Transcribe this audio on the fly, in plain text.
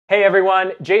Hey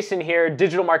everyone, Jason here,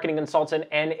 digital marketing consultant,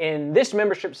 and in this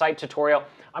membership site tutorial,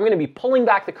 I'm going to be pulling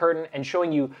back the curtain and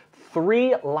showing you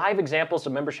 3 live examples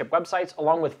of membership websites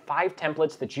along with 5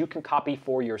 templates that you can copy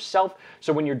for yourself.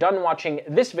 So when you're done watching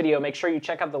this video, make sure you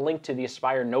check out the link to the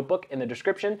Aspire notebook in the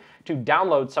description to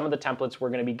download some of the templates we're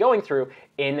going to be going through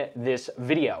in this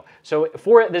video. So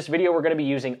for this video, we're going to be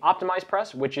using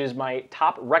OptimizePress, which is my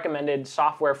top recommended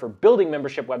software for building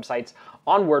membership websites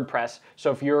on WordPress.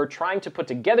 So if you're trying to put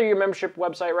together your membership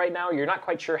website right now, you're not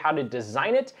quite sure how to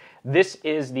design it, this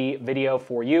is the video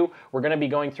for you. We're going to be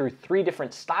going through 3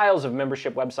 different styles of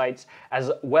membership websites,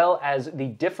 as well as the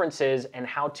differences and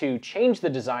how to change the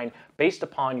design based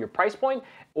upon your price point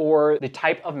or the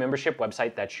type of membership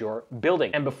website that you're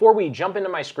building. And before we jump into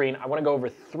my screen, I want to go over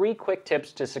 3 quick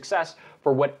tips to success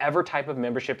for whatever type of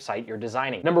membership site you're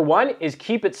designing. Number 1 is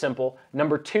keep it simple.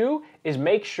 Number 2 is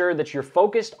make sure that you're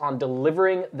focused on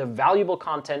delivering the valuable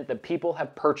content that people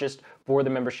have purchased for the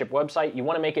membership website. You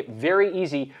want to make it very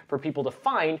easy for people to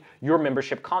find your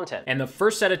membership content. And the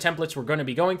first set of templates we're going to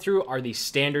be going through are the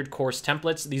standard course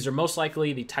templates. These are most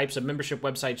likely the types of membership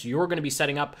websites you're going to be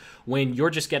setting up when you're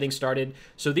just getting started.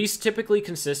 So these typically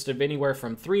consist of anywhere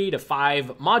from 3 to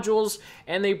 5 modules,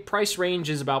 and the price range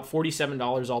is about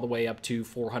 $47 all the way up to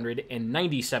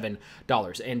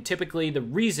 $497. And typically the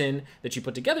reason that you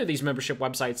put together these membership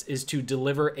websites is to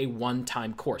deliver a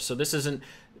one-time course. So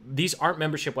these aren't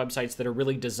membership websites that are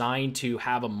really designed to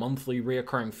have a monthly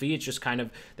reoccurring fee. It's just kind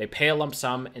of, they pay a lump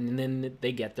sum and then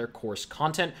they get their course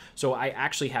content. So I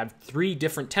actually have 3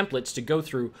 different templates to go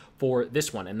through for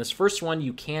this one. And this first one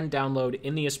you can download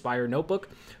in the Aspire notebook.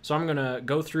 So I'm gonna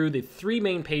go through the 3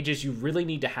 main pages you really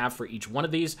need to have for each one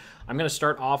of these. I'm gonna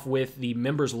start off with the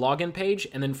members login page,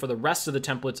 and then for the rest of the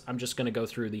templates, I'm just gonna go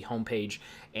through the home page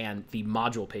and the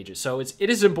module pages. So it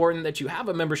is important that you have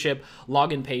a membership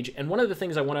login page. And one of the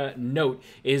things I wanna note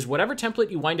is whatever template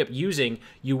you wind up using,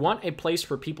 you want a place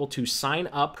for people to sign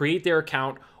up, create their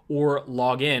account, or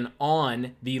log in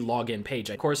on the login page.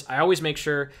 Of course, I always make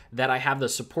sure that I have the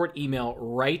support email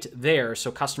right there so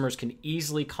customers can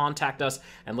easily contact us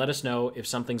and let us know if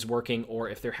something's working or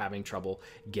if they're having trouble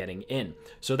getting in.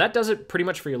 So that does it pretty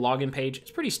much for your login page.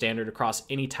 It's pretty standard across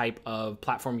any type of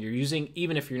platform you're using,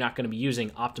 even if you're not going to be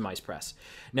using OptimizePress.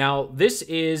 Now, this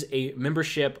is a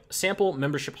sample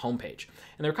membership homepage.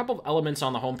 And there are a couple of elements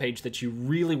on the homepage that you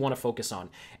really want to focus on.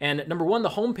 And number 1, the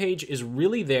homepage is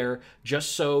really there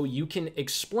just so you can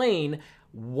explain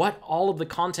what all of the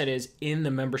content is in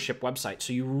the membership website.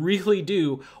 So you really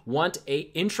do want an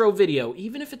intro video,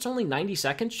 even if it's only 90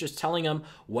 seconds, just telling them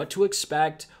what to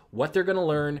expect, what they're going to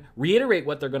learn, reiterate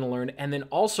what they're going to learn, and then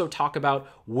also talk about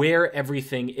where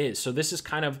everything is. So this is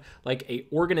kind of like a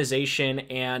organization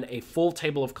and a full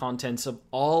table of contents of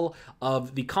all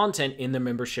of the content in the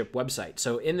membership website.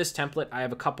 So in this template, I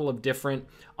have a couple of different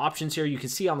options here. You can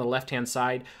see on the left-hand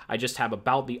side, I just have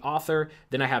about the author,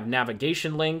 then I have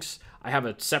navigation links, I have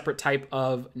a separate type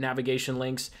of navigation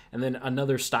links, and then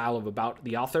another style of about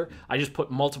the author. I just put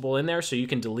multiple in there so you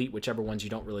can delete whichever ones you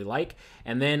don't really like.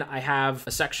 And then I have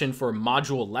a section for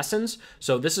module lessons.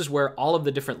 So this is where all of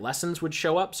the different lessons would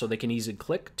show up so they can easily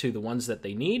click to the ones that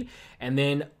they need. And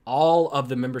then all of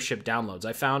the membership downloads.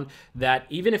 I found that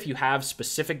even if you have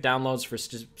specific downloads for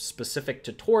specific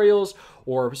tutorials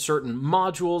or certain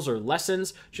modules or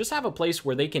lessons, just have a place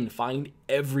where they can find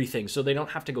everything so they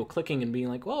don't have to go clicking and being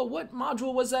like, well, what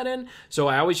module was that in? So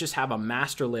I always just have a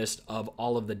master list of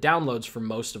all of the downloads for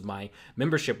most of my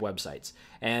membership websites.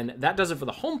 And that does it for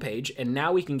the home page. And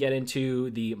now we can get into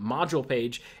the module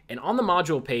page. And on the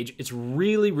module page, it's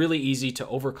really, really easy to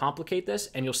overcomplicate this.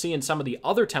 And you'll see in some of the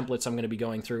other templates I'm going to be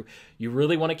going through, you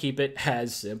really want to keep it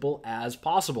as simple as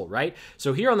possible, right?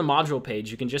 So here on the module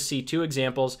page, you can just see 2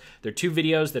 examples. There are 2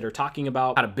 videos that are talking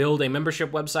about how to build a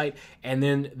membership website and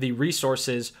then the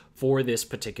resources for this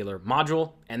particular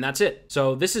module, and that's it.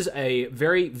 So this is a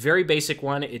very, very basic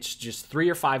one. It's just 3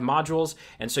 or 5 modules,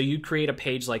 and so you create a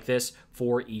page like this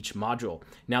for each module.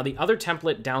 Now, the other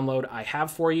template download I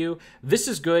have for you, this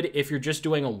is good if you're just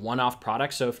doing a one-off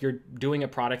product. So if you're doing a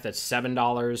product that's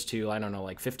 $7 to, I don't know,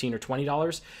 like $15 or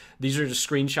 $20, these are just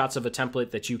screenshots of a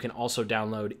template that you can also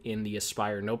download in the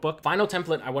Aspire notebook. Final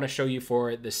template I want to show you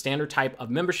for the standard type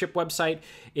of membership website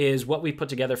is what we put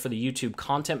together for the YouTube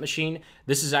content machine.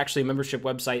 This is actually a membership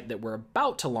website that we're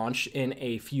about to launch in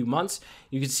a few months.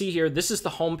 You can see here, this is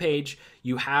the homepage.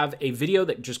 You have a video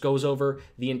that just goes over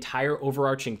the entire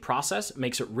overarching process,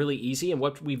 makes it really easy. And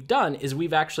what we've done is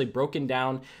we've actually broken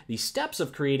down the steps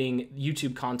of creating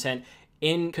YouTube content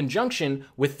in conjunction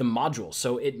with the module.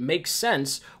 So it makes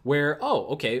sense where, oh,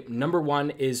 okay, module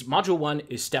one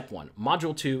is step one,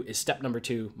 module two is step number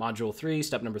two, module three,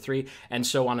 step number three, and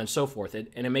so on and so forth. And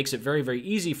it makes it very, very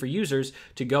easy for users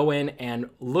to go in and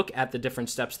look at the different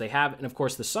steps they have. And of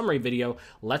course, the summary video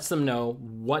lets them know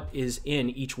what is in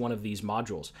each one of these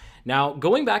modules. Now,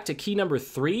 going back to key number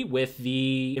 3 with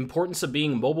the importance of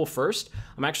being mobile first,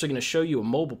 I'm actually going to show you a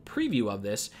mobile preview of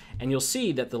this, and you'll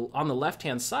see that on the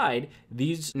left-hand side,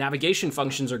 these navigation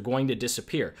functions are going to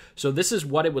disappear. So this is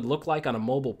what it would look like on a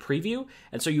mobile preview.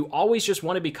 And so you always just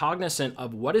want to be cognizant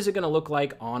of what is it going to look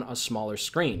like on a smaller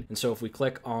screen. And so if we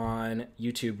click on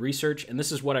YouTube Research, and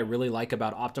this is what I really like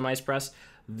about OptimizePress,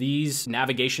 these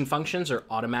navigation functions are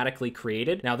automatically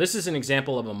created. Now, this is an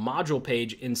example of a module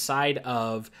page inside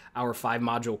of our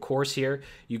 5-module course here.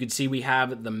 You can see we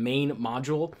have the main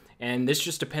module, and this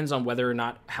just depends on whether or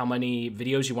not how many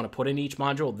videos you want to put in each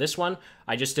module. This one,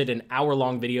 I just did an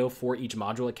hour-long video for each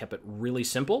module. I kept it really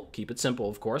simple. Keep it simple,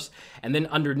 of course. And then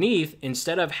underneath,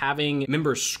 instead of having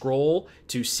members scroll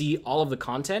to see all of the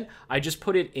content, I just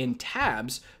put it in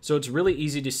tabs, so it's really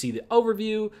easy to see the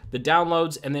overview, the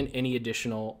downloads, and then any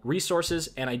additional resources.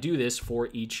 And I do this for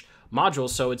each module,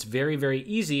 so it's very, very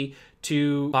easy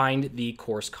to find the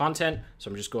course content. So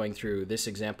I'm just going through this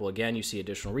example again. You see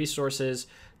additional resources,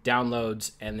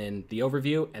 downloads, and then the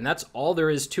overview. And that's all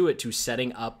there is to it, to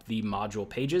setting up the module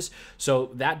pages. So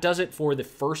that does it for the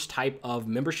first type of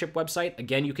membership website.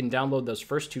 Again, you can download those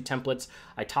first 2 templates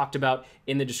I talked about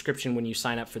in the description when you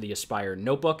sign up for the Aspire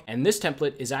notebook. And this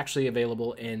template is actually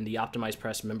available in the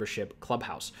OptimizePress membership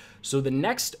clubhouse. So the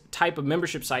next type of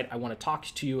membership site I want to talk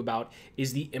to you about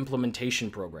is the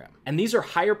implementation program. And these are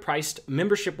higher priced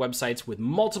membership websites with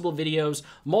multiple videos,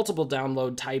 multiple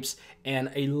download types,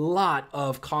 and a lot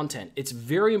of content. It's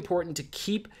very important to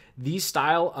keep these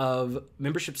style of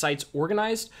membership sites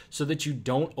organized so that you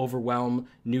don't overwhelm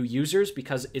new users,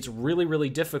 because it's really, really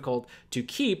difficult to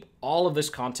keep all of this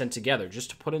content together.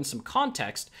 Just to put in some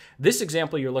context, this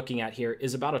example you're looking at here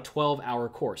is about a 12-hour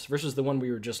course versus the one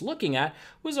we were just looking at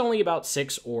was only about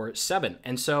 6 or 7.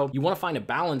 And so you want to find a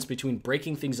balance between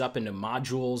breaking things up into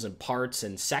modules and parts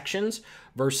and sections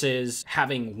versus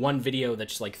having one video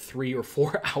that's like 3 or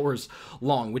 4 hours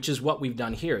long, which is what we've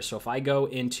done here. So if I go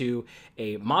into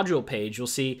a module page, you'll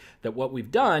see that what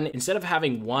we've done, instead of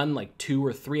having one like 2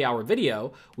 or 3 hour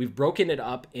video, we've broken it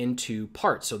up into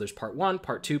parts. So there's part 1,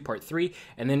 part 2, part 3,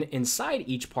 and then inside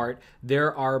each part,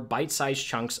 there are bite-sized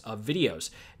chunks of videos.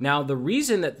 Now, the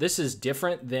reason that this is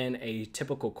different than a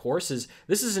typical course is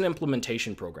this is an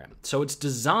implementation program. So it's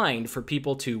designed for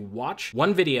people to watch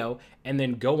one video and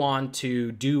then go on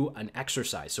to do an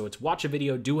exercise. So it's watch a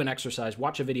video, do an exercise,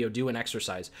 watch a video, do an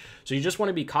exercise. So you just want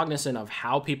to be cognizant of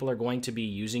how people are going to be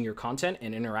using your content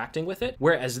and interacting with it.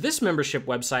 Whereas this membership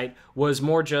website was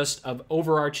more just of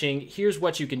overarching, here's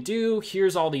what you can do,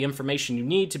 here's all the information you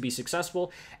need to be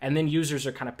successful, and then users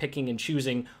are kind of picking and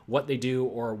choosing what they do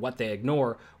or what they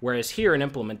ignore. Whereas here, an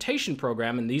implementation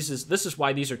program, and this is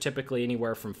why these are typically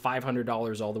anywhere from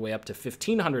 $500 all the way up to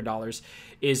 $1,500,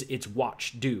 is it's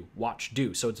watch, do, watch,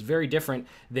 do. So it's very different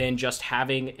than just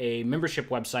having a membership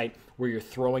website where you're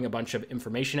throwing a bunch of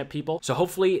information at people. So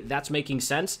hopefully that's making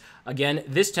sense. Again,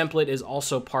 this template is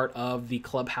also part of the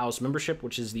Clubhouse membership,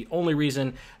 which is the only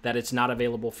reason that it's not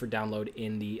available for download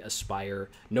in the Aspire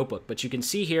notebook. But you can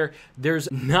see here, there's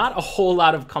not a whole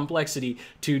lot of complexity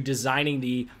to designing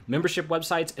the membership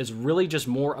websites. It's really just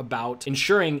more about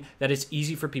ensuring that it's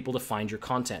easy for people to find your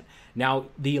content. Now,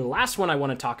 the last one I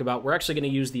want to talk about, we're actually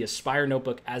going to use the Aspire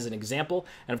notebook as an example.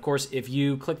 And of course, if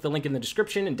you click the link in the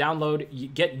description and download, you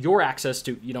get your access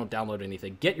to, you don't download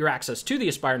anything, get your access to the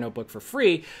Aspire notebook for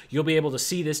free, you'll be able to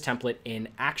see this template in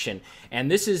action.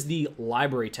 And this is the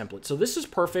library template. So this is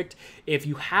perfect if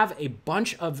you have a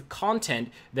bunch of content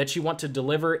that you want to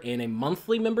deliver in a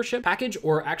monthly membership package,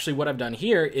 or actually what I've done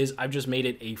here is I've just made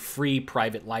it a free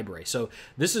private library. So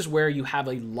this is where you have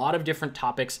a lot of different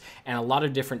topics and a lot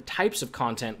of different types of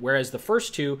content, whereas the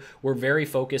first two were very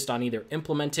focused on either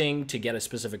implementing to get a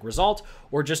specific result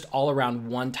or just all around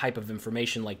one type of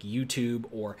information like YouTube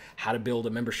or how to build a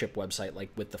membership website like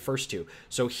with the first two.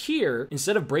 So here,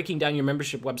 instead of breaking down your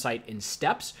membership website in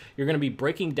steps, you're going to be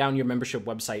breaking down your membership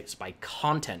websites by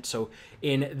content. So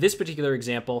in this particular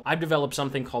example, I've developed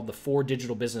something called the 4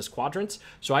 digital business quadrants.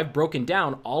 So I've broken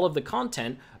down all of the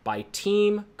content by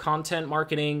team, content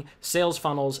marketing, sales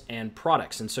funnels, and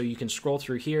products. And so you can scroll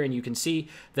through here and you can see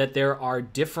that there are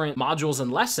different modules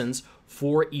and lessons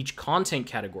for each content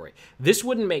category. This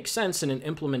wouldn't make sense in an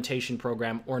implementation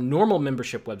program or normal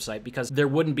membership website because there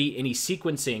wouldn't be any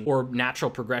sequencing or natural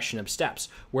progression of steps.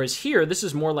 Whereas here, this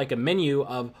is more like a menu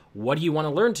of what do you want to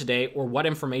learn today, or what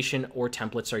information or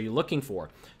templates are you looking for.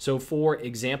 So for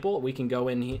example, we can go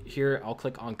in here, I'll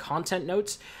click on content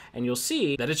notes, and you'll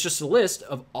see that it's just a list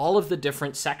of all of the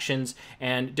different sections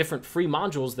and different free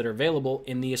modules that are available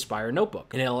in the Aspire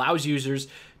notebook. And it allows users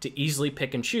to easily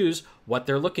pick and choose what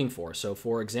they're looking for. So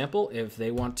for example, if they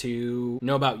want to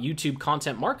know about YouTube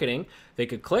content marketing, they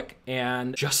could click,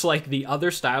 and just like the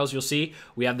other styles, you'll see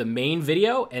we have the main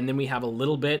video, and then we have a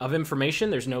little bit of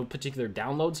information. There's no particular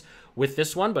downloads with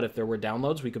this one, but if there were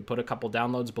downloads, we could put a couple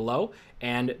downloads below,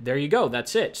 and there you go,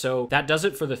 that's it. So that does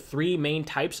it for the 3 main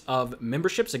types of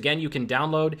memberships. Again, you can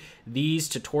download these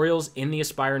tutorials in the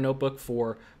Aspire notebook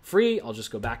for free. I'll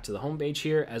just go back to the homepage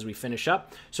here as we finish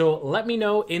up. So let me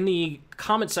know in the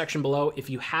comment section below if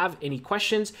you have any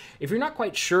questions. If you're not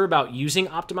quite sure about using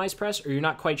OptimizePress, or you're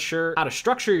not quite sure how to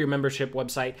structure your membership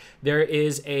website, there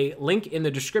is a link in the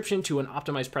description to an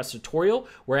OptimizePress tutorial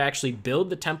where I actually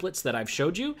build the templates that I've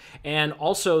showed you. And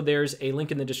also there's a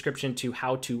link in the description to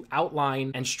how to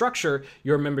outline and structure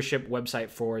your membership website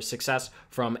for success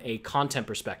from a content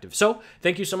perspective. So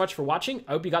thank you so much for watching.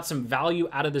 I hope you got some value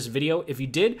out of this video. If you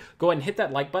did, go ahead and hit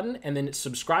that like button, and then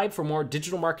subscribe for more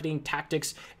digital marketing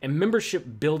tactics and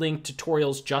membership building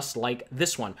tutorials just like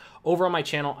this one. Over on my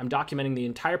channel, I'm documenting the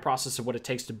entire process of what it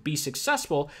takes to be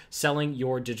successful selling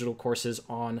your digital courses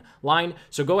online.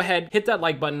 So go ahead, hit that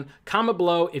like button, comment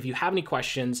below if you have any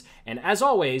questions, and as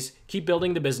always, keep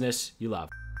building the business you love.